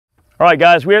All right,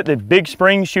 guys, we're at the Big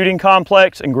Spring Shooting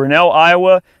Complex in Grinnell,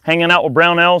 Iowa, hanging out with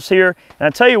Brownells here. And I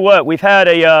tell you what, we've had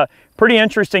a pretty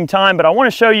interesting time, but I want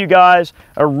to show you guys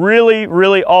a really,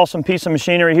 really awesome piece of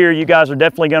machinery here. You guys are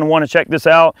definitely going to want to check this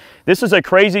out. This is a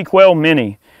Crazy Quail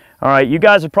Mini. All right, you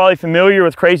guys are probably familiar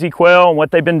with Crazy Quail and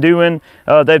what they've been doing.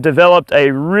 They've developed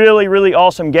a really, really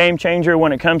awesome game changer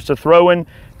when it comes to throwing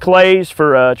clays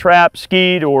for trap,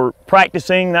 skeet, or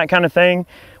practicing, that kind of thing.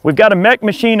 We've got a mech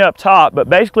machine up top, but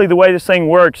basically the way this thing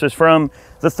works is from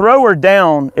the thrower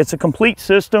down, it's a complete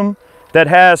system that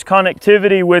has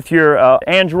connectivity with your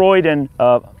Android and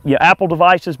your Apple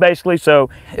devices, basically. So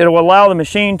it'll allow the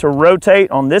machine to rotate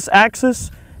on this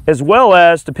axis, as well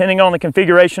as, depending on the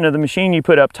configuration of the machine you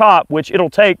put up top, which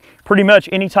it'll take pretty much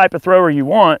any type of thrower you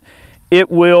want, it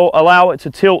will allow it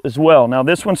to tilt as well. Now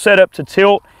this one's set up to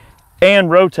tilt and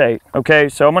rotate, okay?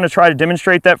 So I'm gonna try to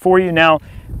demonstrate that for you. Now,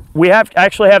 we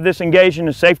actually have this engaged in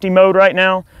a safety mode right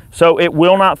now, so it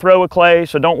will not throw a clay,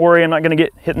 so don't worry, I'm not gonna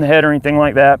get hit in the head or anything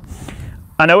like that.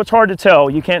 I know it's hard to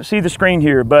tell, you can't see the screen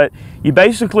here, but you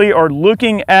basically are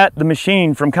looking at the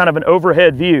machine from kind of an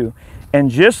overhead view. And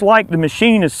just like the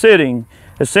machine is sitting,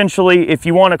 essentially, if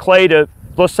you want a clay to,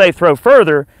 let's say, throw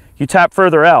further, you tap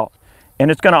further out,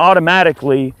 and it's gonna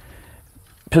automatically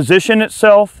position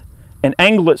itself and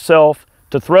angle itself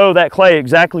to throw that clay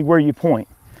exactly where you point.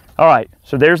 All right,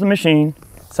 so there's the machine.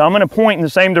 So I'm gonna point in the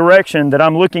same direction that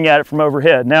I'm looking at it from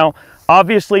overhead. Now,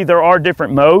 obviously there are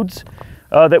different modes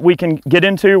that we can get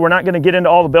into. We're not gonna get into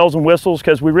all the bells and whistles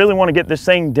because we really wanna get this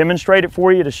thing demonstrated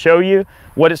for you to show you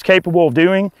what it's capable of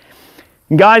doing.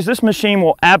 And guys, this machine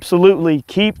will absolutely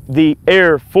keep the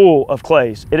air full of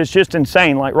clays. It is just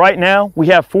insane. Like right now, we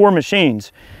have 4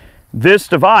 machines. This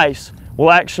device will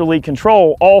actually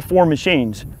control all 4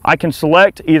 machines. I can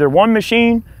select either one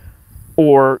machine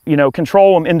or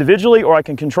control them individually, or I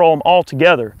can control them all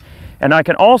together. And I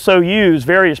can also use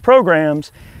various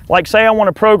programs, like say I want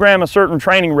to program a certain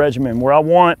training regimen where I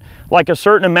want like a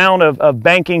certain amount of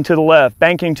banking to the left,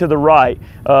 banking to the right,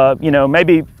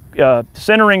 maybe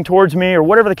centering towards me, or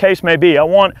whatever the case may be. I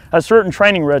want a certain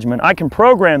training regimen. I can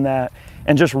program that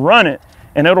and just run it,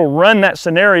 and it'll run that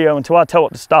scenario until I tell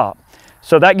it to stop.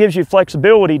 So that gives you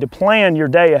flexibility to plan your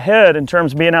day ahead in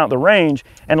terms of being out the range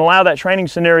and allow that training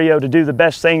scenario to do the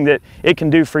best thing that it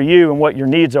can do for you and what your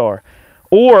needs are.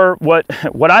 Or what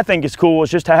I think is cool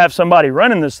is just to have somebody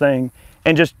running this thing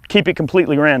and just keep it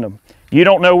completely random. You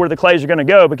don't know where the clays are gonna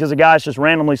go because the guy's just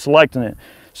randomly selecting it.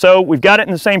 So we've got it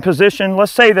in the same position.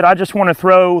 Let's say that I just wanna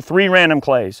throw 3 random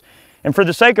clays. And for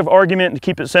the sake of argument, and to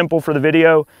keep it simple for the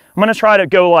video, I'm gonna try to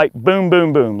go like boom,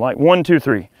 boom, boom, like 1, 2,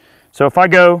 3. So if I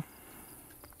go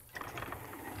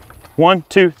 1,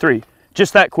 2, 3,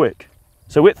 just that quick.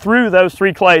 So it threw those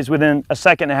 3 clays within a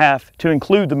second and a half to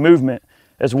include the movement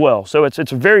as well. So it's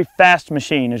a very fast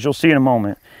machine, as you'll see in a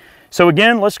moment. So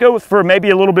again, let's go for maybe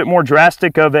a little bit more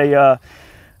drastic of a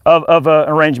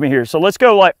arrangement here. So let's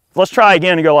try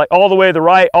again and go like all the way to the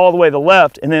right, all the way to the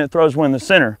left, and then it throws one in the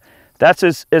center. That's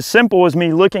as simple as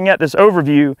me looking at this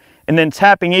overview and then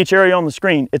tapping each area on the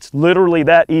screen. It's literally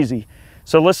that easy.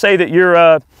 So let's say that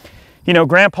you're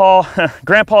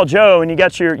Grandpa Joe, and you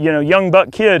got your young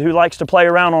buck kid who likes to play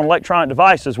around on electronic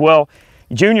devices. Well,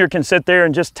 Junior can sit there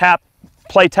and just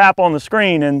play tap on the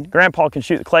screen, and Grandpa can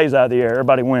shoot the clays out of the air.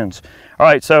 Everybody wins. All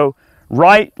right, so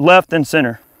right, left, and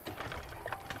center.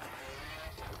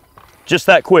 Just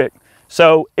that quick.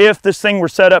 So if this thing were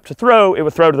set up to throw, it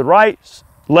would throw to the right,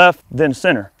 left, then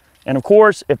center. And of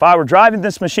course, if I were driving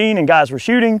this machine and guys were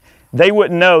shooting, they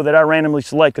wouldn't know that I randomly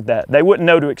selected that. They wouldn't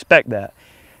know to expect that.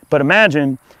 But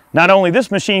imagine not only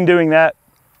this machine doing that,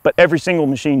 but every single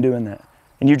machine doing that.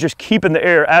 And you're just keeping the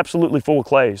air absolutely full of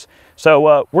clays.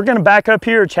 So we're gonna back up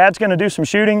here. Chad's gonna do some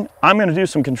shooting. I'm gonna do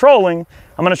some controlling.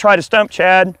 I'm gonna try to stump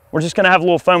Chad. We're just gonna have a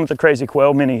little fun with the Crazy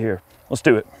Quail Mini here. Let's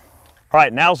do it. All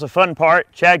right, now's the fun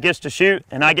part. Chad gets to shoot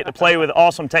and I get to play with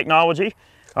awesome technology.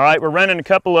 All right, we're running a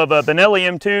couple of Benelli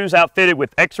M2s outfitted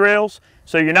with X-rails.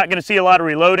 So you're not gonna see a lot of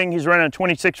reloading. He's running a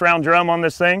 26-round drum on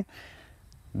this thing.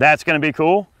 That's gonna be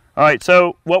cool. All right,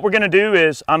 so what we're gonna do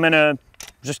is I'm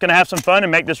just gonna have some fun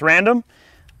and make this random.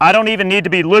 I don't even need to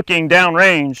be looking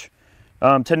downrange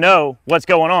to know what's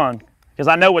going on, because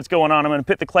I know what's going on. I'm gonna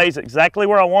put the clays exactly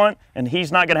where I want, and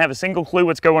he's not gonna have a single clue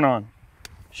what's going on.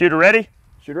 Shooter ready?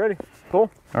 Shooter ready, cool.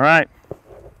 All right.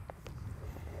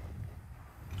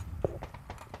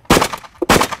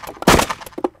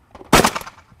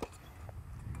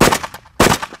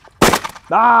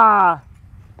 Ah!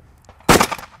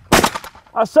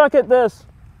 I suck at this.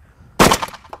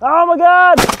 Oh my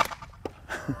God!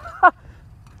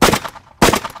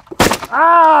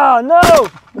 Ah, no!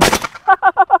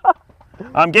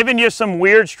 I'm giving you some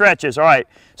weird stretches. All right,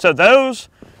 so those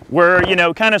were, you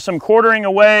know, kind of some quartering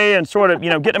away and sort of, you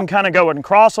know, get them kind of going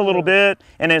across a little bit,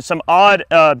 and in some odd,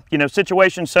 you know,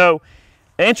 situations. So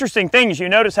the interesting thing is you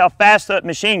notice how fast that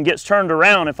machine gets turned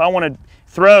around if I want to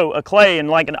throw a clay in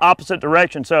like an opposite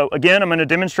direction. So again, I'm going to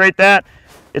demonstrate that.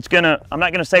 I'm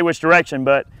not going to say which direction,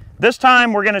 but this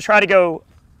time we're going to try to go,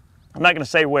 I'm not going to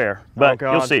say where, but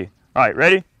you'll see. All right,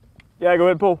 ready? Yeah, go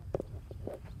ahead and pull.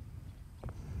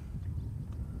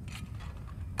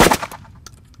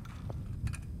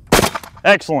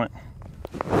 Excellent.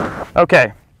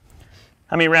 Okay.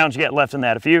 How many rounds you got left in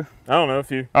that? A few? I don't know, a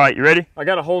few. All right, you ready? I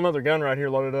got a whole nother gun right here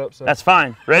loaded up. So. That's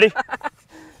fine. Ready?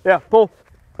 Yeah, pull.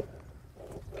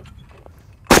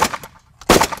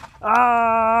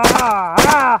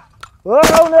 Ah! Oh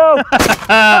no!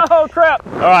 Oh crap!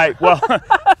 All right, well,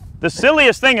 the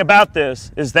silliest thing about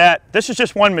this is that this is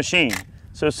just one machine.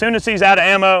 So as soon as he's out of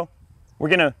ammo, we're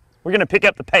gonna pick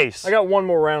up the pace. I got one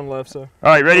more round left, so. All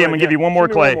right, ready? I'm gonna give you one more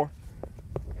clay. One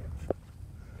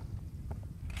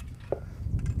more.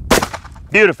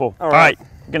 Beautiful. All right,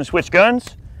 we're gonna switch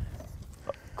guns.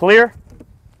 Clear.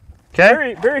 Okay.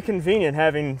 Very, very convenient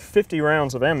having 50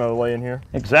 rounds of ammo laying here.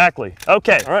 Exactly.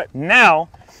 Okay. All right. Now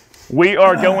we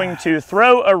are going to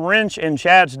throw a wrench in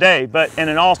Chad's day, but in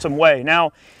an awesome way.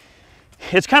 Now,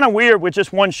 it's kind of weird with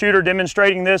just one shooter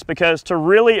demonstrating this, because to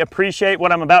really appreciate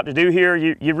what I'm about to do here,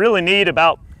 you really need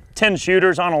about 10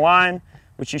 shooters on a line,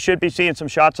 which you should be seeing some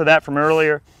shots of that from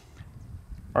earlier.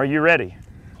 Are you ready?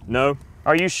 No.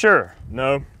 Are you sure?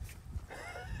 No.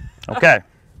 Okay.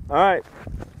 All right.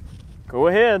 Go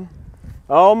ahead.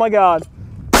 Oh my God.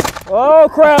 Oh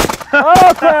crap.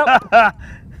 Oh crap.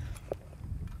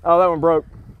 Oh, that one broke.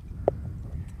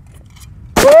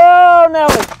 Whoa,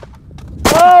 Nelly.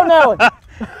 Oh, Nelly.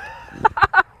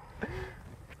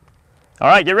 All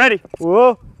right, get ready.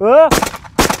 Whoa. Whoa.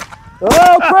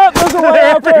 Oh crap, there's a way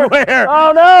out there. Everywhere.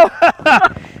 Oh no.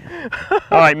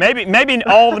 All right, maybe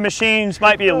all the machines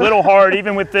might be a little hard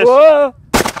even with this. Whoa.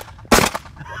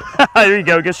 There you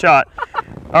go, good shot.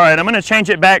 All right, I'm gonna change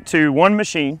it back to one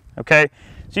machine, okay?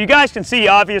 So you guys can see,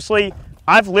 obviously,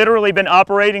 I've literally been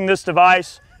operating this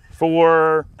device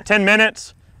for 10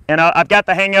 minutes, and I've got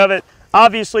the hang of it.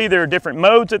 Obviously, there are different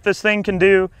modes that this thing can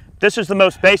do. This is the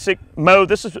most basic mode.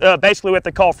 This is basically what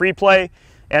they call free play,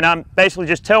 and I'm basically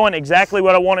just telling exactly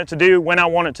what I want it to do when I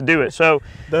want it to do it. So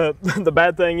the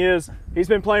bad thing is, he's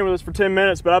been playing with us for 10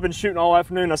 minutes, but I've been shooting all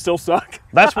afternoon. I still suck.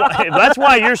 That's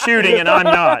why you're shooting and I'm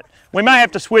not. We might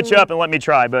have to switch up and let me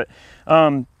try, but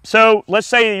so let's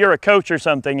say you're a coach or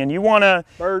something and you want to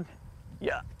bird.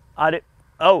 Yeah,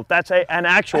 oh, that's an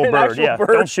actual bird. Actual yeah, bird.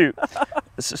 Don't shoot.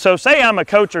 So say I'm a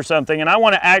coach or something and I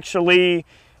want to actually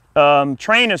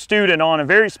train a student on a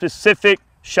very specific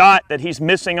shot that he's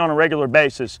missing on a regular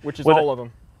basis. Which is all of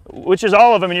them. Which is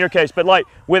all of them in your case, but like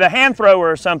with a hand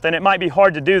thrower or something, it might be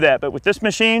hard to do that. But with this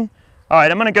machine, all right,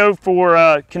 I'm going to go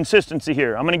for consistency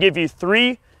here. I'm going to give you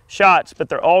 3 shots, but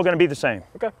they're all going to be the same.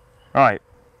 Okay. All right,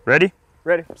 ready?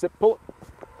 Ready. Sit. Pull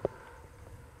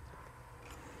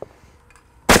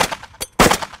it.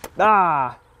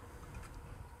 Ah.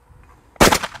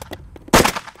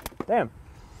 Damn.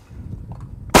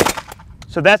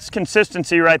 So that's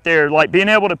consistency right there, like being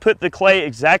able to put the clay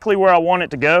exactly where I want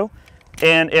it to go.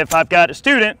 And if I've got a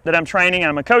student that I'm training,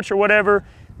 I'm a coach or whatever,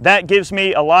 that gives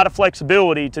me a lot of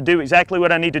flexibility to do exactly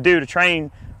what I need to do to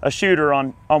train a shooter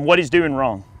on what he's doing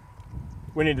wrong.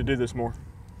 We need to do this more.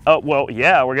 Oh, well,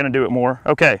 yeah, we're going to do it more.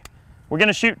 Okay. We're going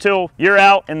to shoot till you're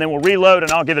out, and then we'll reload,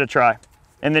 and I'll give it a try.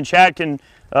 And then Chad can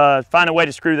find a way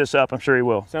to screw this up. I'm sure he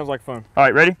will. Sounds like fun. All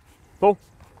right, ready? Pull.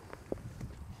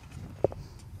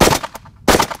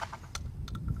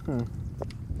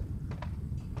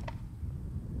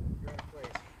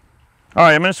 All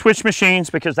right, I'm going to switch machines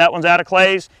because that one's out of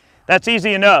clays. That's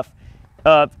easy enough.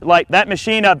 Like that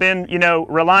machine, I've been,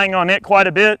 relying on it quite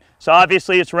a bit. So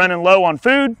obviously it's running low on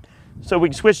food, so we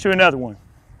can switch to another one.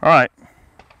 All right.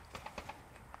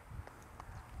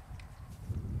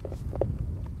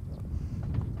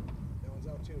 That one's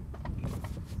out too.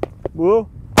 Whoa.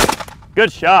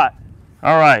 Good shot.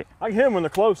 All right. I can hit them when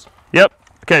they're close. Yep.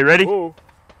 Okay, ready? Whoa.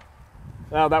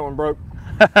 Oh, that one broke.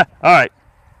 All right.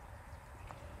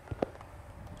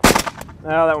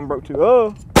 Oh, that one broke too.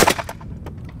 Oh.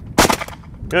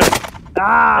 Good.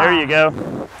 Ah. There you go.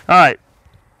 All right.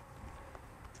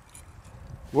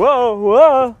 Whoa,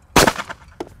 whoa.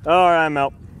 All right, I'm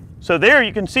out. So there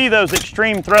you can see those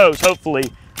extreme throws, hopefully.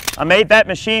 I made that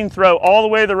machine throw all the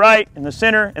way to the right, in the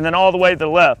center, and then all the way to the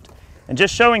left. And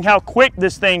just showing how quick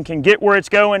this thing can get where it's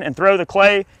going and throw the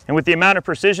clay, and with the amount of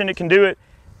precision it can do it,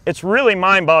 it's really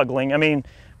mind-boggling. I mean,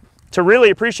 to really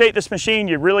appreciate this machine,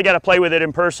 you really got to play with it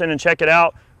in person and check it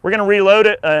out. We're going to reload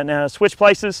it and switch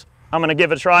places. I'm going to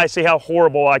give it a try, see how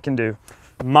horrible I can do.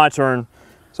 My turn.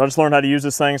 So I just learned how to use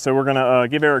this thing, so we're going to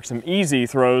give Eric some easy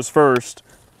throws first,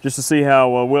 just to see how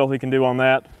well he can do on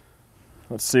that.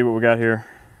 Let's see what we got here.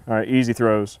 All right, easy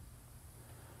throws.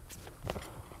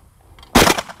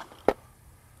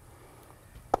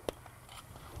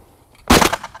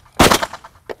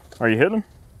 Are you hitting him?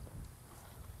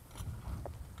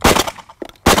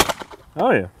 Oh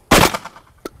yeah.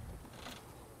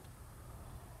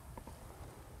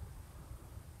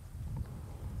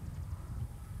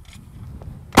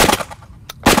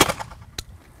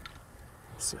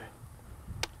 Let's see.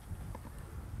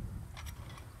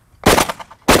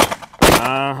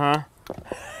 Uh-huh.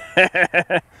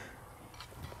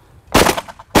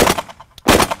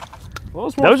 Well,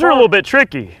 those are a little bit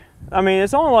tricky. I mean,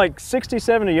 it's only like 60,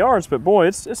 70 yards, but boy,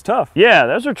 it's tough. Yeah,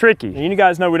 those are tricky. And you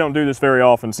guys know we don't do this very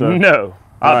often, so. No,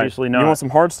 obviously not. You want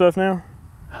some hard stuff now?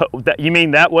 Oh, you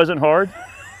mean that wasn't hard?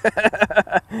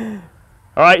 All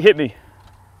right, hit me.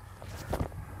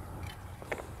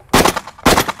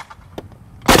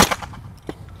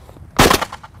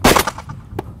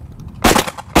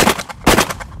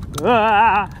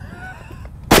 Ah.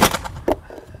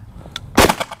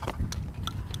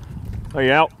 Are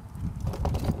you out?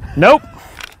 Nope.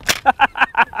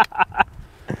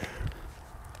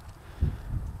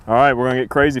 All right, we're gonna get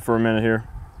crazy for a minute here.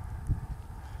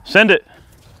 Send it.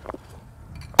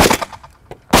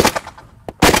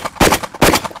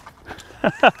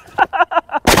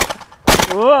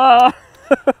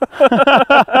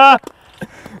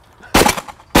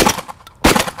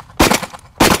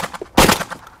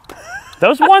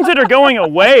 Those ones that are going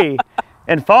away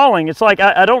and falling, it's like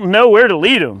I don't know where to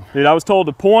lead them. Dude, I was told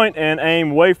to point and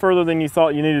aim way further than you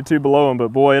thought you needed to below them, but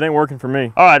boy, it ain't working for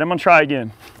me. All right, I'm gonna try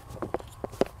again.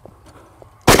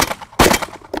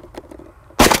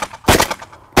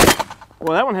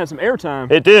 Well, that one had some air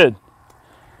time. It did.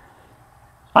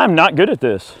 I'm not good at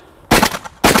this.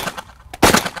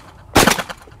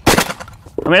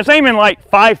 I mean, it's aiming like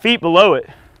 5 feet below it.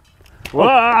 Whoa,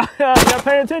 I gotta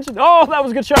pay attention. Oh, that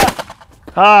was a good shot.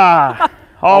 Ah,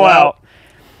 all out.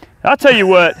 I'll tell you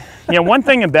what, one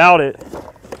thing about it,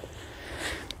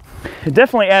 it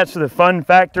definitely adds to the fun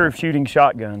factor of shooting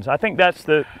shotguns. I think that's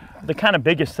the kind of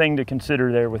biggest thing to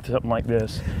consider there with something like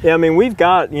this. Yeah, I mean, we've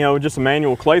got, just a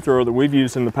manual clay thrower that we've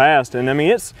used in the past, and I mean,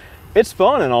 it's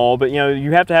fun and all, but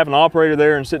you have to have an operator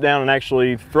there and sit down and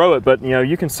actually throw it. But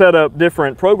you can set up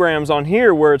different programs on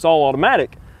here where it's all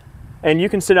automatic, and you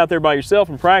can sit out there by yourself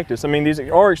and practice. I mean, these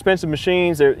are expensive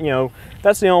machines.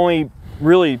 That's the only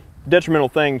really detrimental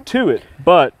thing to it.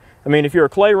 But I mean, if you're a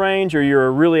clay range or you're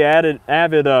a really avid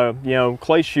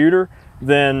clay shooter,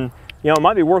 then it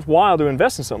might be worthwhile to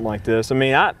invest in something like this. I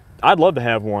mean, I'd love to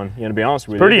have one, to be honest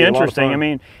with you. Pretty interesting. I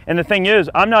mean, and the thing is,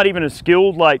 I'm not even a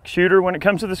skilled shooter when it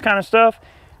comes to this kind of stuff,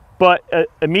 but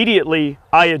immediately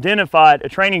I identified a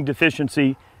training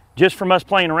deficiency just from us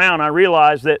playing around. I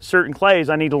realized that certain clays,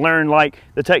 I need to learn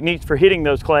the techniques for hitting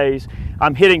those clays.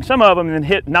 I'm hitting some of them and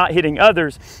then not hitting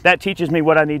others. That teaches me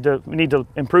what I need to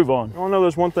improve on. I know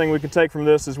there's one thing we can take from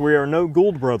this is we are no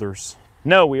Gould brothers.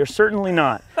 No, we are certainly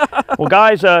not. Well,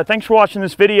 guys, thanks for watching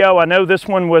this video. I know this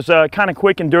one was kind of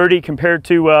quick and dirty compared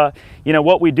to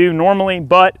what we do normally,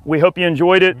 but we hope you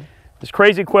enjoyed it. This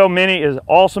Crazy Quail Mini is an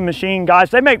awesome machine,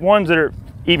 guys. They make ones that are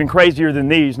even crazier than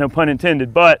these, no pun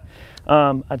intended. But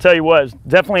I tell you what, it's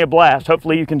definitely a blast.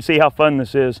 Hopefully you can see how fun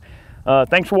this is.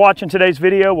 Thanks for watching today's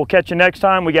video. We'll catch you next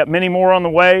time. We got many more on the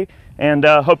way, and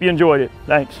hope you enjoyed it.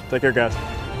 Thanks. Take care,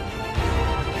 guys.